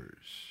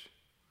desires.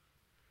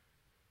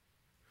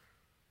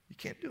 You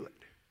can't do it.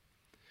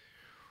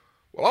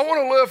 Well, I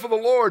want to live for the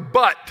Lord,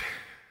 but...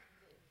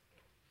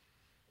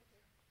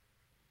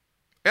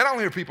 And I'll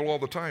hear people all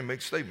the time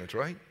make statements,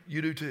 right?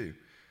 You do too.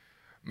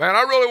 Man,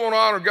 I really want to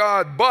honor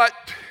God, but,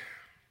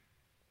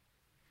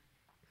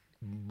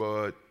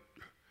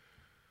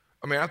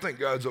 I mean, I think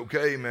God's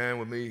okay, man,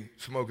 with me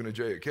smoking a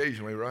J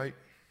occasionally, right?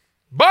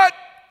 But,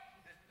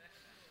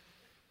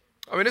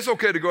 I mean, it's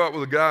okay to go out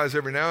with the guys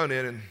every now and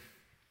then and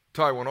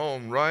tie one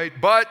on, right?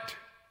 But,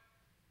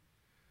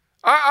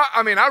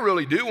 I mean, I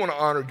really do want to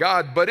honor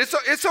God, but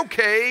it's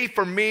okay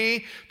for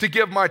me to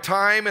give my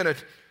time and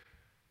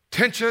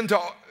attention to,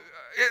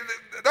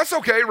 that's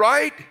okay,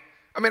 right?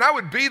 I mean, I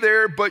would be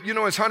there, but you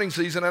know, it's hunting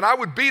season, and I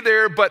would be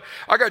there, but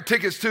I got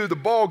tickets to the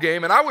ball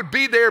game, and I would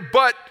be there,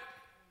 but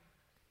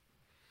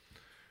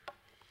I'm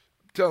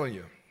telling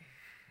you,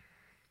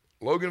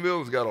 Loganville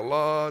has got a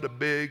lot of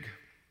big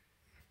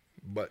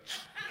butts.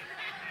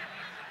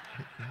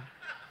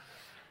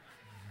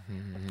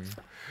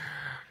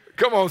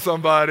 Come on,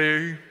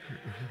 somebody.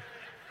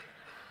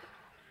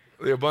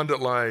 The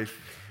abundant life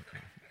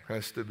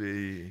has to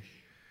be,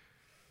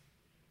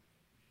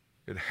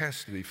 it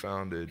has to be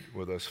founded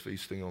with us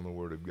feasting on the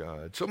Word of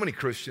God. So many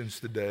Christians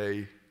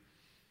today,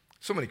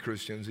 so many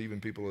Christians, even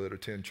people that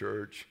attend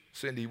church,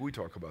 Cindy, we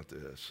talk about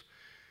this.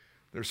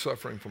 They're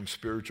suffering from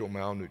spiritual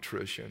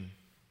malnutrition.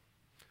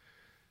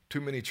 Too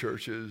many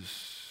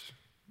churches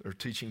are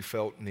teaching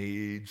felt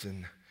needs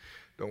and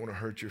don't want to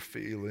hurt your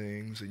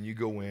feelings, and you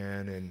go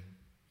in and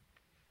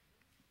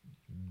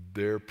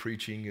their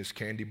preaching is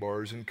candy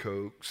bars and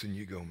Cokes, and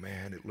you go,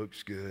 man, it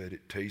looks good,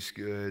 it tastes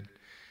good.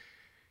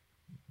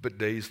 But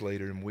days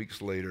later and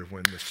weeks later,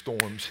 when the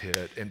storms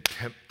hit and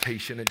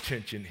temptation and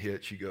tension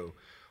hits, you go,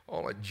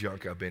 all that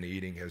junk I've been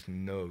eating has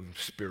no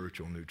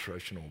spiritual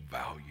nutritional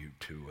value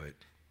to it.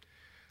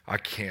 I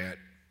can't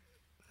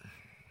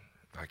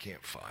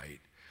fight.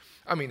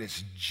 I mean,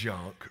 it's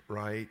junk,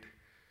 right?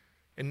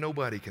 And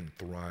nobody can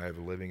thrive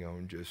living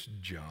on just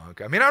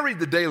junk. I mean, I read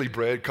the Daily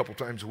Bread a couple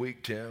times a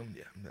week, Tim.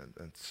 Yeah,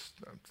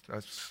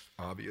 that's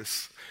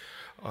obvious.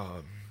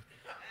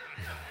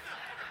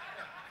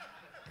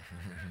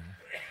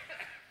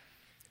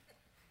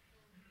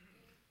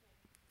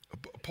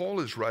 Paul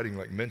is writing,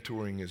 like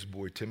mentoring his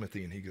boy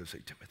Timothy, and he goes, hey,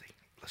 Timothy,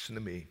 listen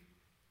to me.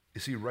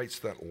 As he writes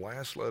that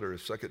last letter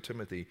of 2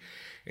 Timothy,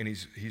 and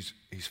he's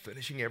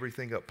finishing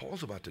everything up.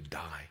 Paul's about to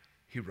die.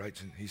 He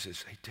writes and he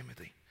says, hey,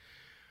 Timothy,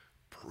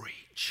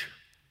 preach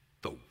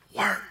the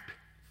word.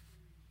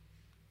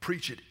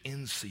 Preach it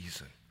in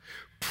season.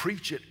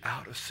 Preach it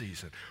out of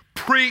season.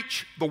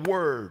 Preach the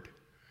word.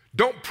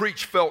 Don't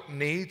preach felt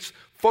needs.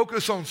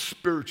 Focus on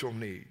spiritual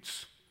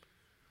needs.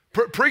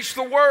 Preach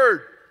the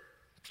word.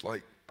 It's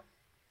like,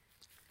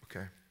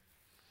 okay.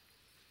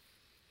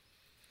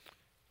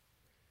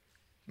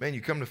 Man,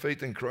 you come to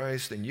faith in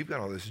Christ and you've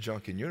got all this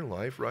junk in your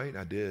life, right?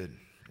 I did.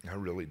 I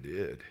really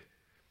did.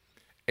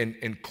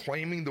 And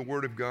claiming the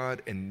Word of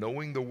God and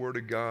knowing the Word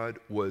of God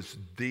was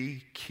the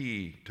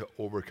key to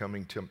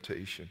overcoming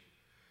temptation.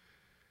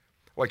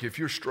 Like if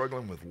you're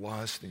struggling with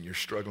lust and you're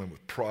struggling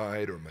with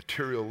pride or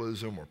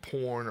materialism or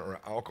porn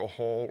or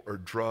alcohol or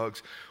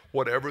drugs,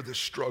 whatever the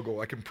struggle,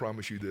 I can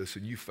promise you this,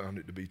 and you found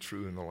it to be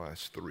true in the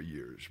last 3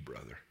 years,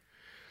 brother.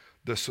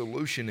 The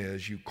solution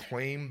is you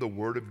claim the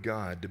Word of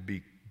God to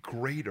be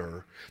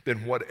greater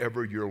than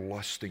whatever you're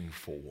lusting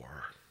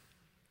for.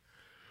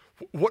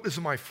 What does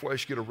my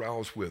flesh get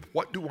aroused with?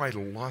 What do I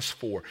lust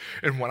for?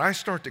 And when I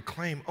start to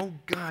claim, oh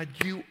God,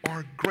 you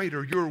are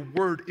greater. Your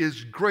word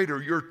is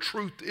greater. Your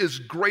truth is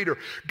greater.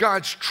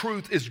 God's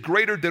truth is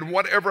greater than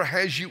whatever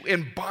has you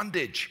in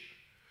bondage.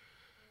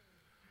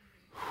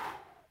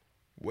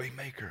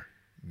 Waymaker,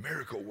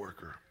 miracle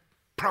worker,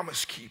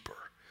 promise keeper,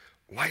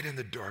 light in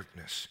the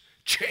darkness,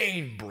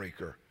 chain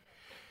breaker.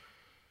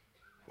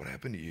 What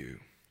happened to you?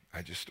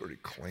 I just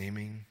started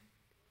claiming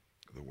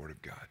the Word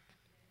of God.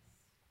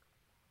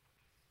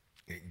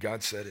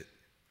 God said it.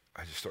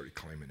 I just started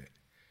claiming it.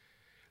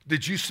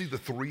 Did you see the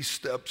 3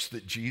 steps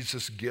that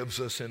Jesus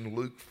gives us in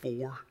Luke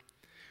 4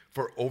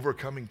 for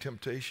overcoming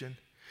temptation?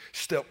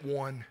 Step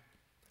 1,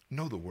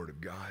 know the Word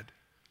of God.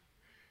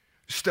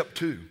 Step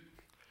 2,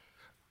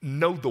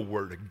 know the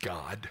Word of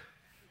God.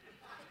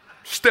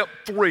 Step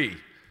 3,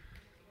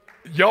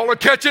 y'all are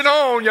catching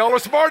on. Y'all are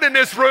smart in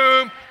this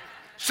room.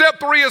 Step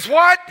 3 is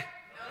what? Know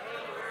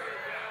the Word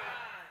of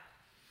God.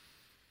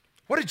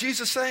 What did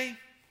Jesus say?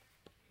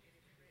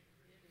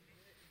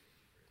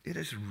 It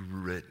is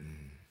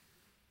written.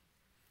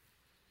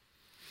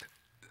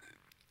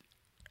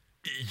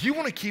 You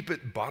want to keep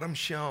it bottom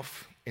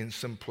shelf and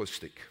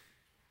simplistic.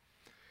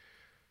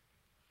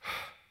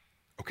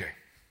 Okay.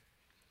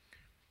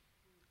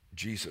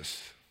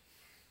 Jesus,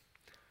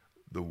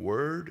 the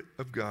Word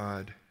of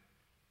God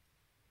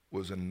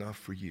was enough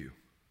for you.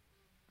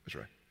 That's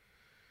right.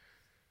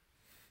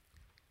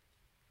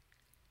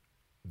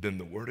 Then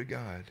the Word of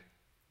God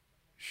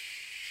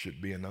should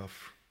be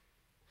enough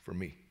for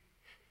me.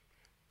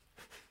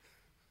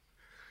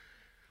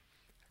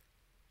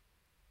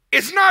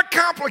 It's not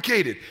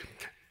complicated.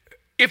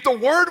 If the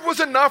Word was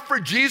enough for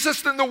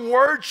Jesus, then the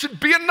Word should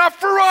be enough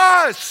for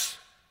us.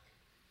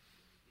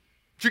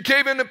 Did you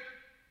cave into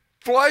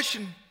flesh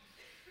and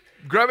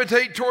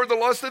gravitate toward the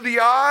lust of the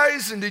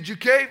eyes? And did you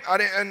cave?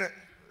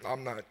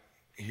 I'm not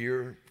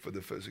here for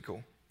the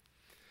physical.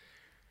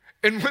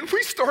 And when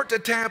we start to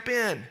tap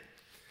in,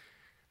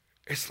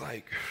 it's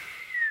like,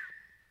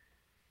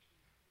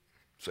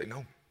 say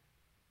no,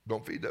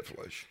 don't feed that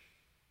flesh.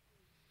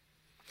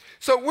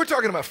 So we're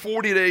talking about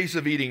 40 days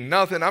of eating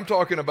nothing. I'm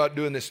talking about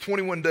doing this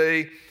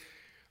 21-day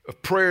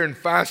of prayer and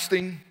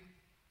fasting.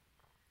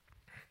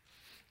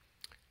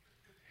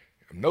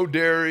 No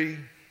dairy,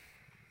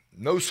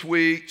 no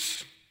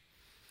sweets.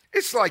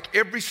 It's like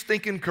every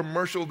stinking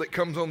commercial that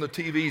comes on the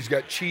TV's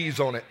got cheese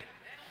on it.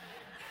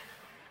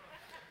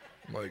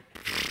 I'm like,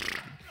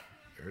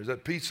 there's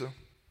that pizza.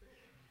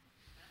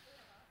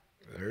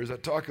 There's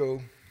that taco.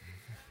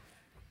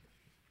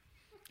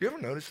 You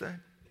ever notice that?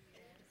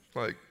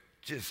 Like,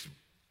 just,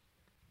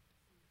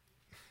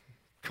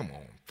 come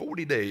on,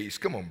 40 days,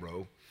 come on,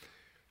 bro.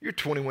 You're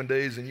 21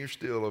 days and you're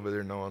still over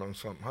there gnawing on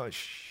something.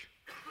 Hush.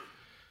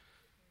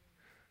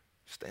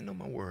 Stand on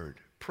my word.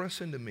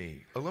 Press into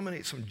me.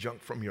 Eliminate some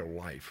junk from your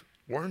life.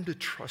 Learn to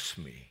trust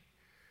me.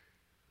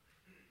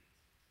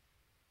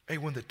 Hey,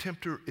 when the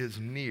tempter is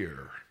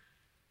near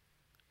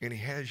and he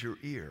has your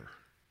ear,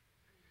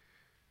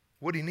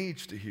 what he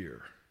needs to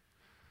hear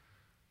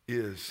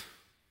is,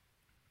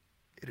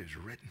 it is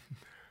written.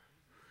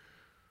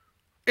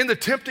 In the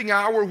tempting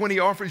hour when he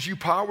offers you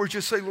power,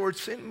 just say, Lord,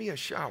 send me a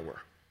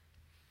shower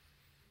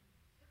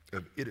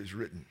of it is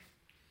written.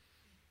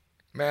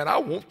 Man, I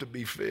want to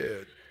be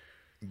fed,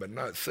 but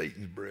not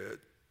Satan's bread.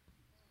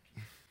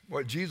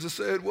 What Jesus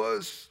said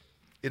was,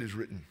 it is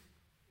written.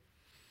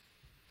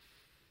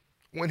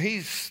 When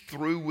he's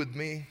through with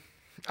me,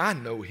 I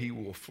know he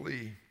will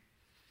flee.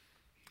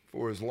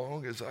 For as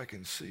long as I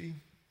can see,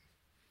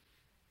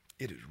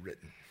 it is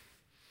written.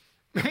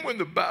 And when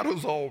the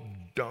battle's all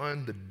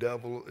done, the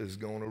devil is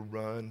going to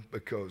run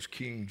because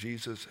King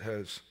Jesus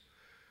has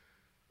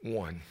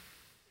won.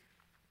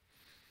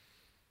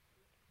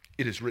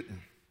 It is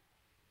written.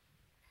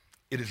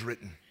 It is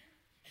written.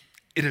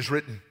 It is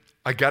written.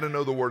 I got to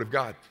know the Word of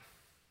God.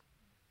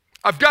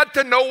 I've got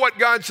to know what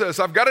God says.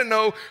 I've got to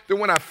know that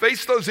when I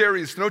face those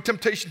areas, no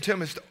temptation,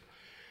 Tim, has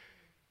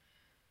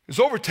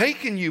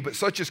overtaken you, but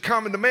such is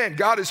common to man.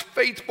 God is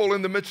faithful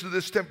in the midst of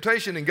this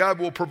temptation, and God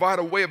will provide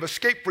a way of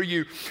escape for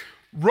you.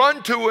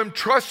 Run to him,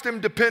 trust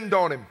him, depend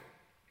on him.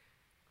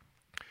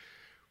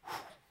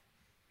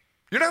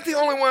 You're not the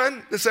only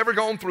one that's ever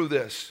gone through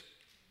this.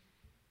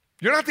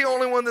 You're not the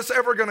only one that's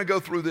ever going to go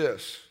through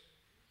this.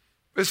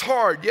 It's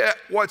hard. Yeah,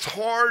 what's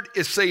hard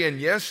is saying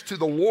yes to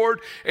the Lord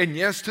and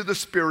yes to the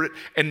Spirit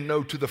and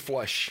no to the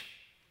flesh.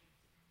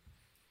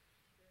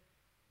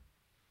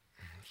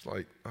 It's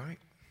like, all right,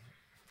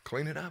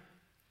 clean it up.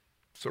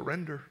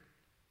 Surrender.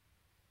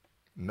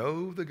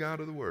 Know the God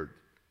of the Word.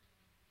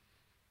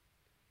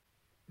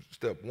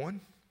 Step 1,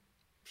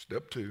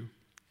 step 2,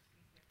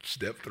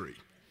 step 3.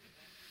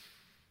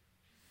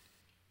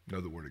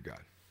 Know the Word of God.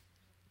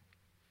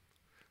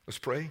 Let's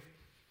pray.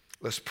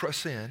 Let's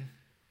press in.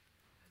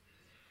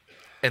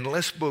 And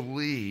let's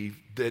believe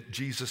that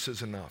Jesus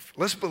is enough.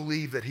 Let's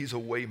believe that he's a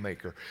way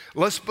maker.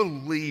 Let's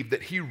believe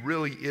that he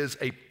really is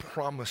a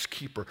promise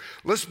keeper.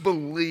 Let's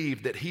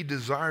believe that he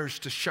desires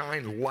to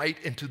shine light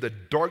into the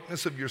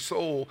darkness of your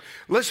soul.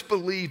 Let's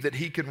believe that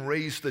he can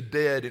raise the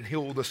dead and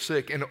heal the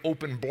sick and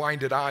open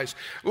blinded eyes.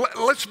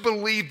 Let's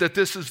believe that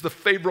this is the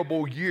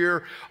favorable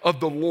year of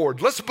the Lord.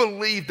 Let's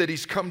believe that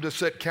he's come to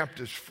set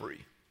captives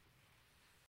free.